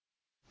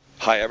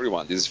Hi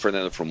everyone, this is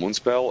Fernando from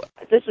Moonspell.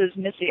 This is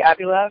Missy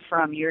Avila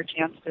from Your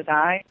Chance to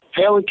Die.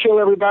 Hail and kill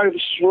everybody, this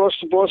is Ross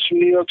the Boss from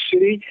New York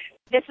City.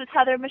 This is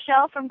Heather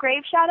Michelle from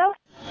Grave Shadow.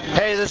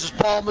 Hey, this is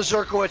Paul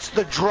Mazurkowitz,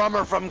 the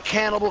drummer from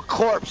Cannibal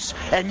Corpse,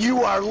 and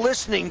you are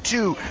listening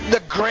to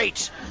The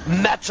Great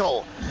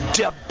Metal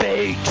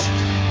Debate.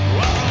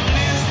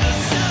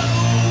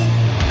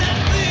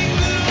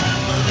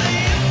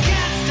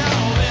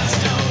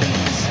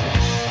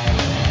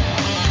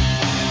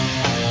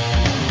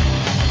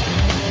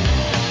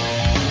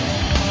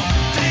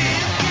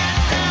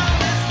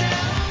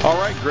 All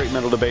right, Great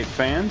Metal Debate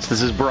fans,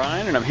 this is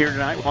Brian, and I'm here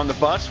tonight on the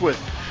bus with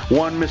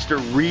one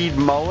Mr. Reed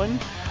Mullin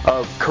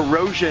of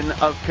Corrosion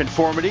of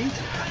Conformity,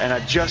 and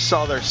I just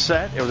saw their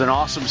set. It was an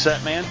awesome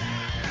set, man.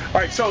 All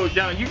right, so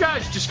now you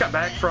guys just got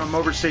back from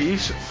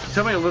overseas.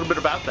 Tell me a little bit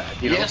about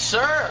that. You know? Yes,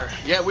 sir.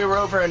 Yeah, we were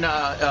over in,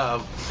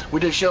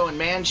 we did a show in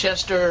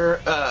Manchester,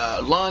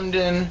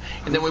 London,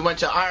 and then we went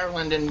to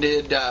Ireland and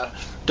did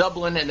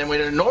Dublin, and then we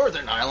did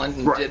Northern Ireland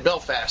and did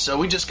Belfast. So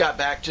we just got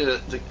back to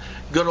the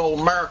good old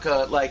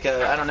America, like,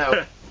 I don't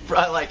know,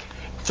 like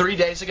 3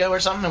 days ago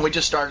or something, and we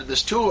just started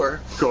this tour.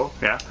 Cool,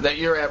 yeah. That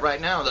you're at right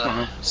now,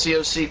 the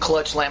COC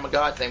Clutch Lamb of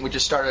God thing. We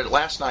just started it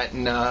last night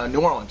in New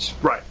Orleans.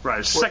 Right.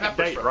 Second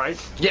date,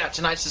 right? Yeah,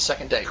 tonight's the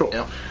second date. Cool. You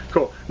know?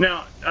 Cool.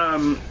 Now,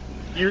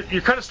 you're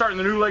kind of starting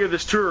the new leg of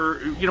this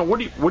tour. You know, what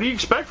do you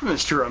expect from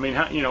this tour? I mean,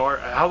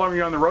 how long are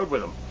you on the road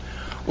with them?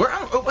 We're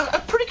on a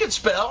pretty good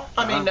spell.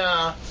 I mean,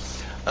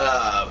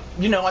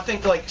 I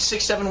think like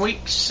 6-7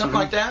 weeks, something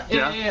like that.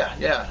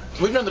 Yeah.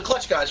 We've known the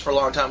Clutch guys for a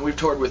long time. We've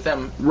toured with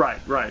them. Right.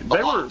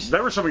 They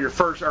were some of your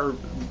first, or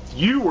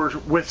you were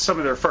with some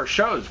of their first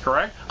shows,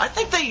 correct? I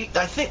think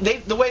they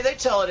the way they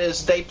tell it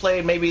is they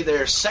played maybe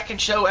their second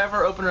show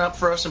ever, opening up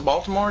for us in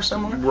Baltimore or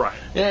somewhere. Right.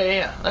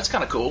 Yeah. That's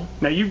kind of cool.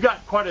 Now you've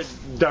got quite a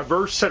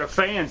diverse set of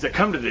fans that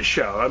come to this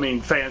show. I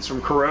mean, fans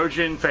from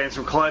Corrosion, fans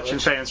from Clutch,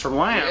 and fans from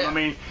Lamb.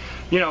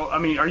 Yeah. I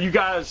mean, are you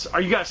guys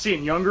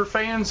seeing younger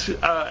fans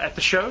at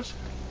the shows?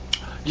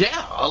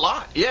 Yeah, a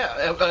lot.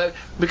 Yeah,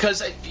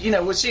 because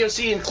with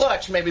COC and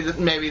Clutch, maybe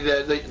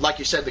the like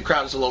you said, the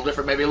crowd is a little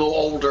different. Maybe a little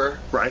older.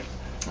 Right.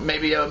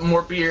 Maybe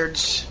more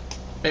beards.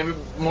 Maybe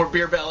more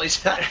beer bellies.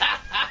 So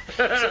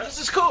this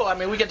is cool. I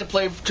mean, we get to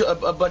play to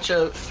a bunch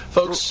of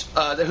folks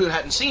who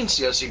hadn't seen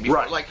COC before.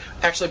 Right. Like,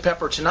 actually,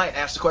 Pepper tonight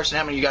asked the question,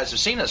 how many of you guys have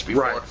seen us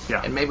before? Right.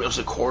 Yeah. And maybe it was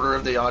a quarter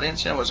of the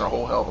audience. It was a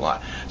whole hell of a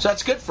lot. So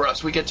that's good for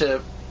us. We get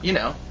to,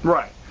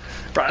 Right.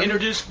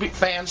 introduce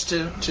fans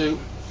to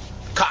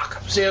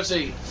Cock,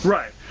 COC.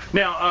 Right.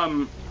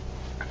 Now,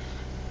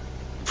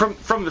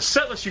 from the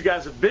set list you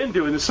guys have been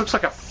doing, this looks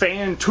like a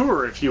fan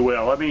tour, if you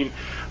will. I mean,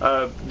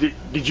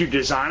 did you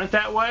design it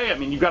that way? I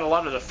mean, you've got a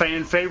lot of the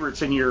fan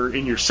favorites in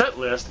your set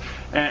list,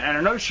 and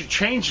I noticed you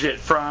changed it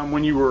from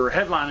when you were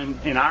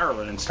headlining in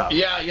Ireland and stuff.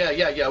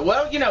 Yeah.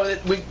 Well,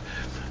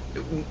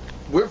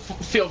 we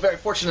feel very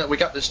fortunate that we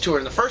got this tour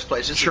in the first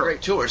place. It's a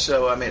great tour.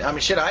 So I mean,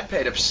 shit, I'd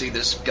pay to see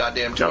this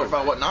goddamn tour if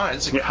I wasn't on it.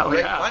 It's a great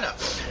lineup.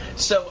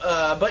 So,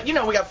 but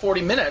we got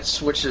 40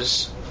 minutes, which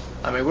is,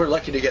 we're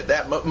lucky to get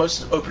that.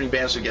 Most opening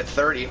bands would get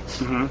 30.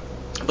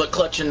 Mm-hmm. But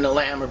Clutch and the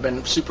Lamb have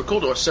been super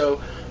cool to us.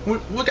 So we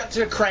got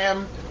to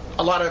cram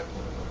a lot of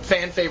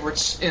fan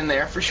favorites in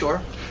there for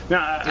sure.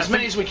 Now, as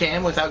many as we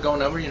can without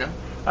going over,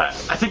 I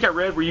think I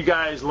read where you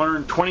guys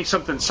learned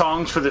 20-something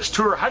songs for this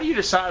tour. How do you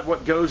decide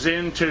what goes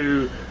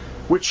into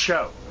which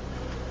show?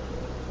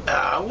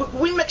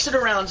 We mix it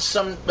around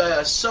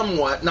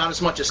somewhat, not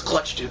as much as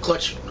Clutch do.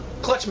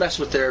 Clutch mess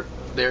with their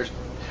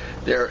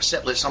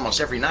set list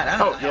almost every night. I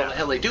don't know how the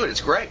hell they do it. It's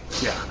great.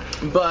 Yeah.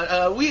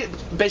 But we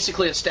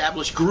basically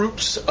establish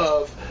groups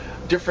of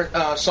different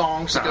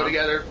songs that go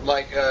together,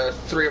 like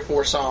 3 or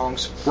 4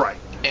 songs. Right.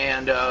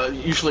 And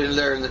usually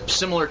they're in the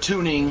similar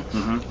tuning.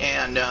 Mm-hmm.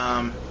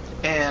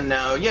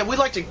 And we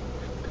like to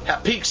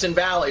have peaks and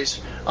valleys.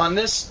 On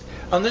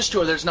this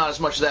tour, there's not as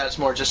much of that. It's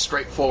more just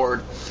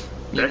straightforward.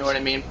 You know what I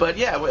mean? But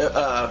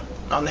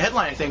on the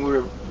headlining thing, we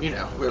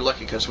were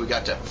lucky because we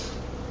got to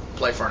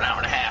play for an hour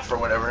and a half or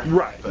whatever.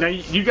 Right. But now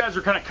you guys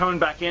are kind of coming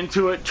back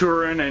into it,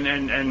 touring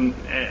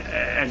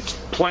and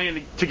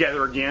playing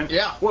together again.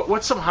 Yeah.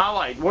 What's some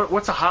highlight?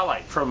 What's a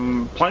highlight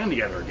from playing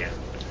together again?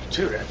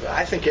 Dude,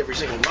 I think every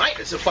single night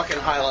is a fucking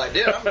highlight,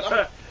 dude.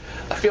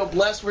 I feel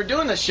blessed we're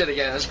doing this shit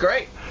again. It's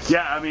great.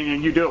 Yeah,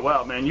 and you do it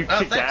well, man. You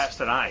kicked ass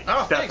tonight.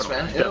 Oh, thanks,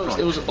 man.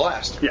 It was a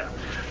blast. Yeah.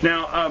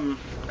 Now,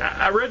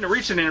 I read in a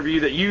recent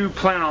interview that you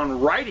plan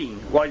on writing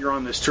while you're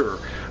on this tour.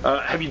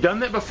 Have you done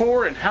that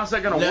before, and how's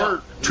that going to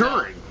work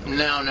touring?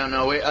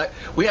 No.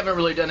 We haven't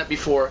really done it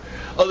before,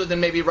 other than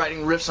maybe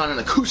writing riffs on an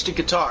acoustic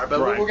guitar. But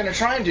what we're going to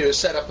try and do is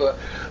set up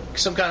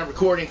some kind of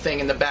recording thing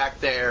in the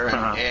back there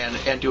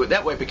and do it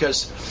that way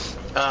because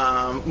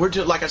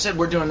like I said,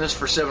 we're doing this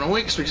for 7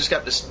 weeks. We just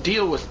got this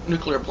deal with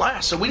Nuclear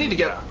Blast, so we need to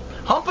get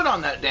humping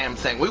on that damn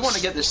thing. We want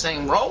to get this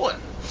thing rolling.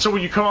 So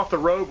when you come off the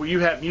road, will you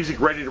have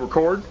music ready to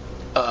record?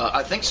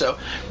 I think so.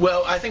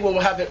 Well, I think we'll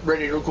have it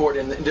ready to record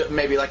in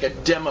maybe like a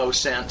demo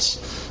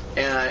sense,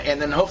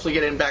 and then hopefully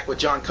get in back with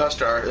John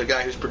Custer, the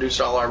guy who's produced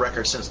all our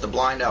records since the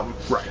Blind album.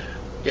 Right.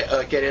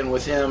 get in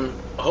with him,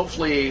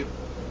 hopefully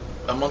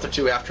a month or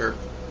two after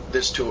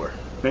this tour.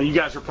 Now, you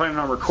guys are planning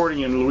on recording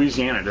in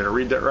Louisiana. Did I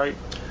read that right?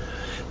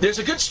 There's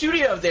a good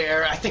studio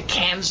there. I think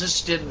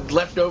Kansas did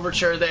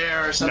Leftoverture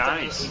there or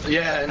something. Nice.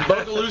 Yeah, in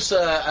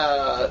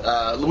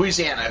Bogalusa,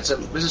 Louisiana. It's a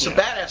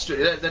badass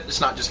studio.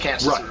 It's not just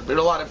Kansas, right. But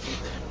a lot of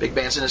big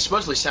bands, and it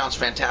supposedly sounds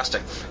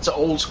fantastic. It's an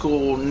old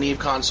school Neve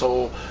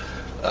console,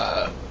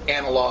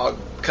 analog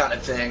kind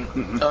of thing.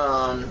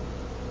 Mm-hmm.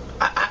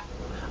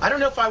 I don't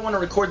know if I want to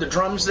record the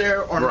drums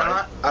there or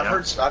not.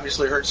 I've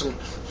obviously heard some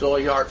Phil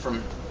Yart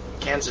from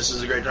Kansas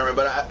is a great drummer,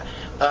 but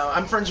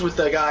I'm friends with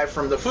a guy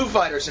from the Foo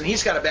Fighters, and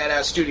he's got a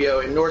badass studio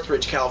in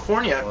Northridge,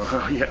 California.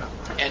 Yeah.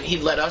 And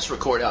he'd let us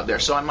record out there,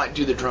 so I might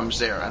do the drums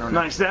there. I don't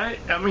know. Nice.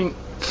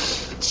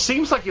 It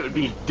seems like it would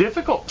be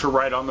difficult to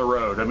write on the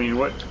road. I mean,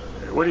 what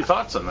are your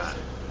thoughts on that?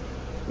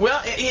 Well,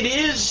 it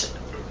is.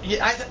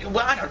 Yeah,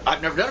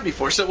 I've never done it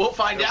before, so we'll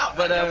find out.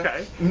 But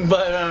okay.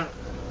 But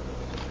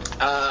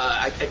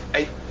I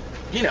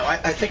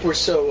think we're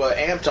so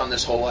amped on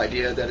this whole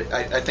idea that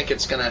I think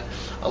it's gonna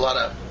a lot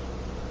of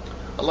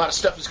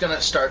stuff is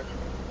gonna start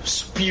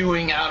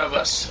spewing out of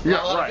us.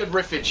 Yeah, a lot of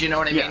good riffage, you know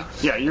what I mean?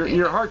 Yeah,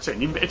 your heart's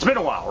in. It's been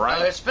a while,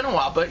 right? It's been a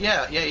while, but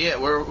yeah.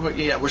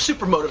 We're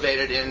super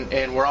motivated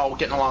and we're all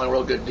getting along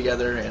real good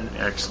together. And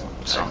excellent.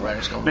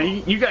 Songwriters going.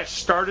 Now, you guys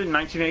started in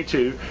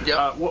 1982.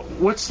 Yep.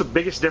 What's the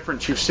biggest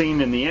difference you've seen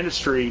in the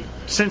industry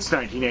since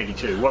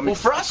 1982? Well,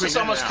 for us, it's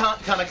almost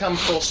kind of come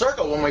full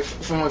circle. When we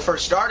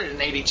first started in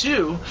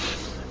 '82.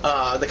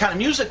 The kind of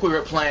music we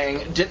were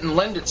playing didn't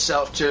lend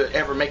itself to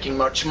ever making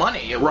much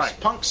money. It was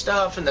punk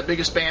stuff, and the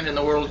biggest band in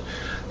the world,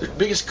 the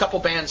biggest couple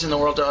bands in the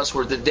world to us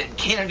were the Dead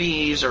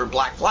Kennedys or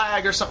Black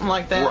Flag or something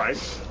like that. Right.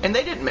 And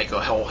they didn't make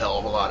a whole hell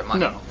of a lot of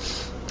money.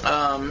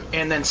 No.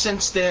 And then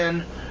since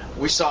then,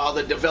 we saw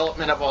the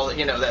development of all,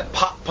 that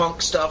pop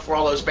punk stuff where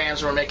all those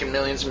bands were making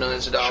millions and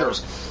millions of dollars.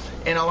 Sure.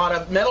 And a lot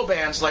of metal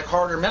bands, like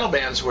harder metal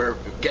bands, were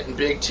getting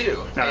big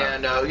too.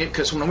 And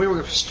because when we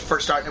were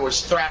first starting, it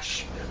was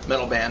thrash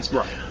metal bands.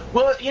 Right.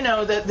 Well,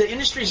 the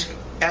industry's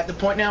at the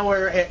point now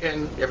where,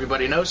 and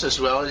everybody knows this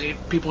well, is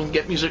people can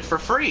get music for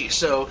free.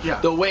 So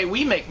the way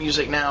we make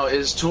music now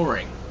is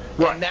touring.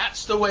 Right. And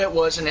that's the way it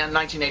was in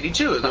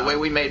 1982. The way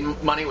we made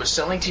money was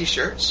selling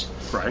T-shirts.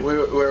 Right.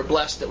 We're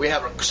blessed that we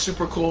have a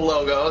super cool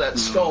logo, that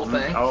skull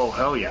thing. Oh,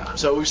 hell yeah.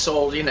 So we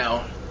sold,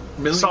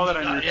 millions. Saw that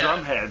on your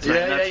drum heads,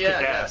 man. That's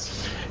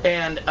kick-ass.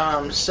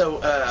 And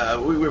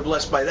so we were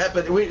blessed by that.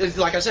 But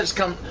like I said, it's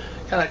come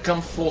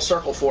full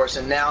circle for us.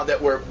 And now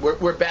that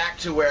we're back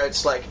to where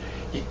it's like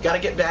you got to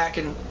get back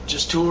and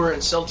just tour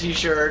and sell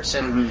T-shirts,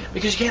 and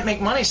because you can't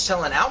make money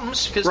selling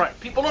albums because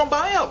people don't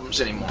buy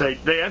albums anymore.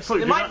 They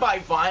absolutely might buy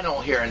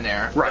vinyl here and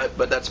there,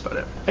 but that's about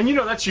it. And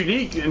that's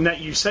unique in that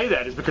you say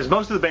that is because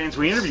most of the bands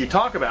we interview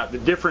talk about the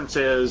difference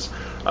is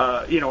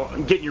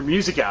getting your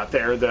music out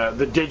there,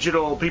 the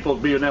digital, people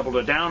being able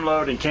to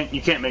download, and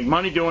you can't make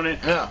money doing it.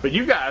 Yeah. But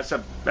you guys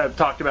have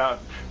talked about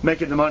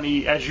making the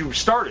money as you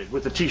started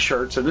with the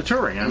T-shirts and the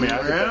touring. I mean, I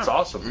think that's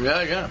awesome.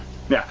 Yeah.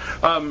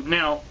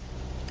 Now,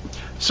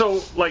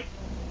 so like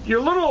you're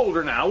a little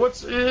older now.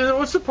 What's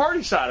the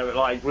party side of it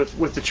like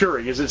with the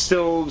touring? Is it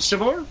still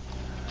similar?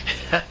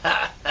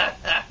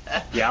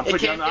 Yeah, I'm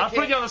putting you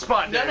on the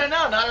spot. No,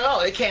 not at all.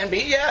 It can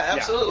be. Yeah,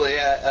 absolutely.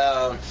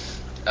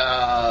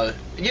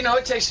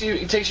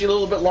 It takes you a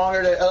little bit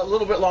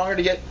longer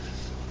to get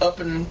up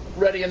and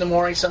ready in the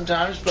morning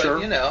sometimes, but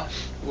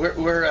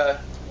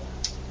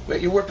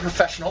we're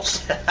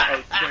professionals.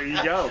 Hey, there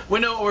you go. We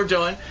know what we're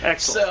doing.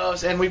 Excellent.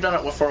 So, and we've done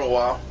it for a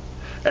while.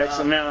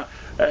 Excellent. Now,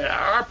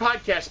 our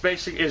podcast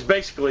is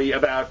basically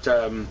about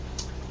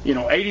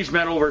 80s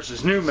metal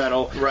versus new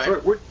metal. Right.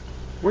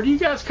 Where do you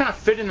guys kind of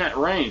fit in that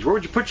range? Where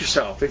would you put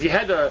yourself if you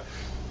had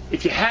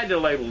to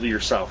label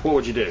yourself? What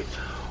would you do?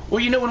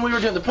 Well, when we were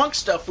doing the punk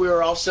stuff, we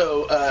were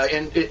also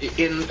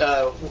in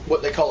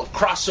what they call a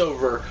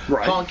crossover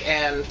punk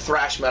and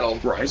thrash metal.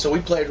 Right. So we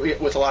played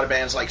with a lot of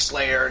bands like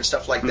Slayer and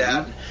stuff like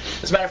that.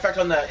 As a matter of fact,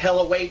 on the Hell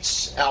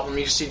Awaits album,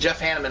 you can see Jeff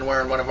Hanneman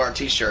wearing one of our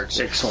T-shirts.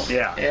 Excellent.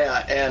 Yeah.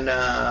 Yeah,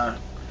 and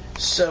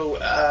so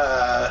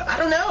I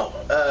don't know.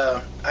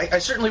 I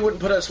certainly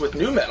wouldn't put us with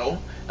new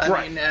metal.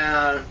 I mean,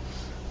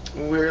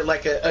 we're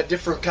like a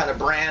different kind of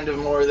brand of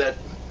more that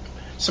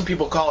some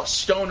people call us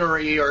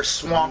stonery or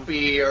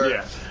swampy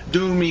or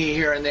doomy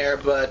here and there,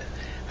 but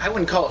I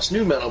wouldn't call us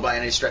new metal by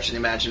any stretch of the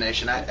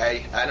imagination.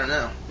 I don't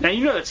know.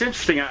 Now, that's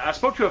interesting. I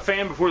spoke to a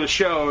fan before the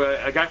show,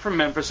 a guy from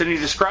Memphis, and he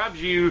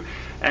describes you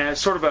as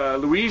sort of a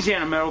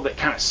Louisiana metal that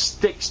kind of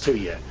sticks to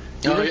you.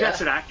 Do you think that's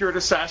an accurate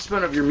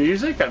assessment of your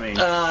music? I mean,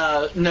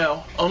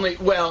 no,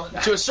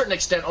 to a certain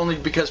extent, only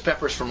because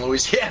Pepper's from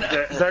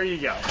Louisiana. There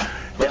you go.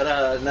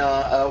 But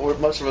we're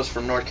most of us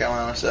from North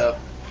Carolina, so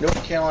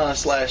North Carolina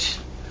 /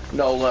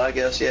 NOLA, I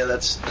guess. Yeah,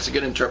 that's a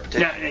good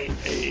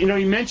interpretation. Now,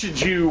 he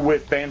mentioned you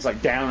with bands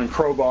like Down and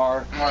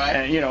Crowbar. Right.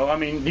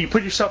 And do you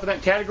put yourself in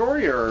that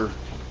category or?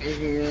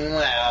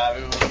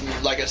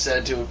 Like I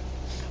said,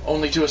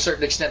 only to a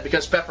certain extent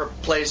because Pepper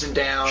plays in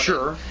Down.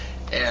 Sure.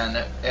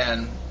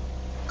 And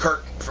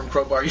Kirk from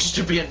Crowbar used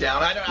to being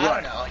down. I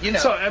don't know. You know.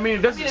 So I mean,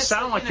 it doesn't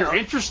sound like you're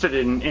interested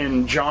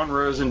in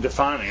genres and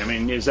defining. I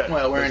mean, is that?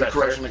 Well, we're in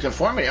Corrosion of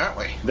Conformity, aren't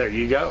we? There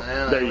you go.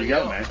 Yeah, there you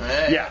go, man.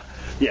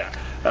 Yeah.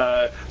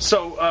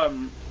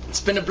 It's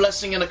been a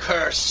blessing and a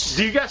curse.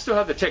 Do you guys still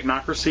have the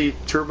Technocracy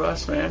tour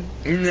bus, man?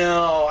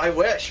 No, I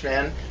wish,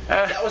 man.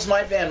 That was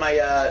my van.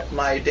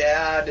 My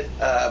dad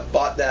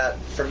bought that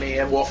for me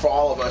and for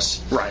all of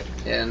us. Right.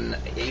 In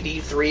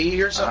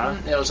 '83 or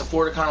something. It was a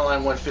Ford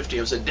Econoline 150.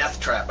 It was a death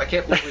trap. I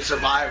can't believe we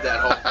survived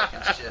that whole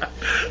fucking shit.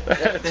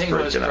 That thing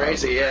was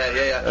crazy. Awesome.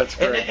 Yeah. That's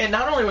great. And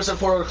not only was it a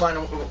Ford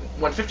Econoline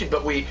 150,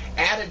 but we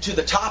added to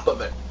the top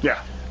of it.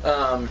 Yeah.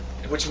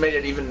 Which made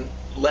it even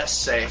less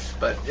safe.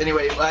 But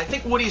anyway, I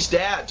think Woody's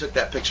dad took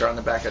that picture on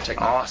the back of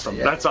Technology. Awesome.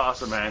 Yeah. That's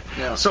awesome, man.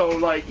 Yeah. So,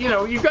 like, you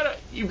know, you've got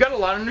a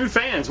lot of new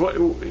fans. What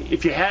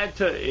if you had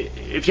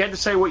to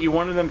say what you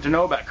wanted them to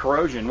know about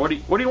Corrosion? What do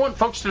you want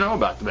folks to know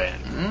about the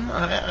band?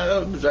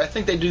 I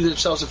think they do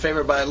themselves a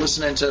favor by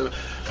listening to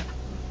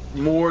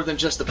more than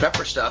just the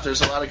Pepper stuff.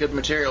 There's a lot of good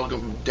material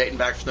dating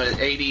back from the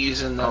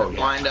 '80s and the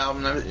Blind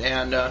album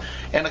and a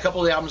couple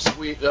of the albums that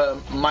we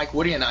Mike,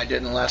 Woody, and I did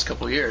in the last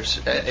couple of years.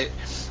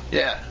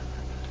 Yeah.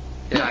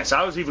 Nice.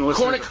 I was even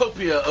listening.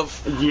 Cornucopia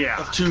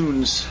of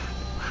tunes.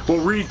 Well,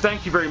 Reed,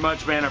 thank you very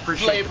much, man. I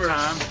appreciate the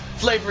time.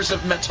 Flavors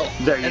of metal.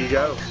 There you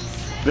go.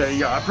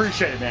 I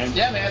appreciate it, man.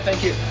 Yeah, man.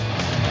 Thank you.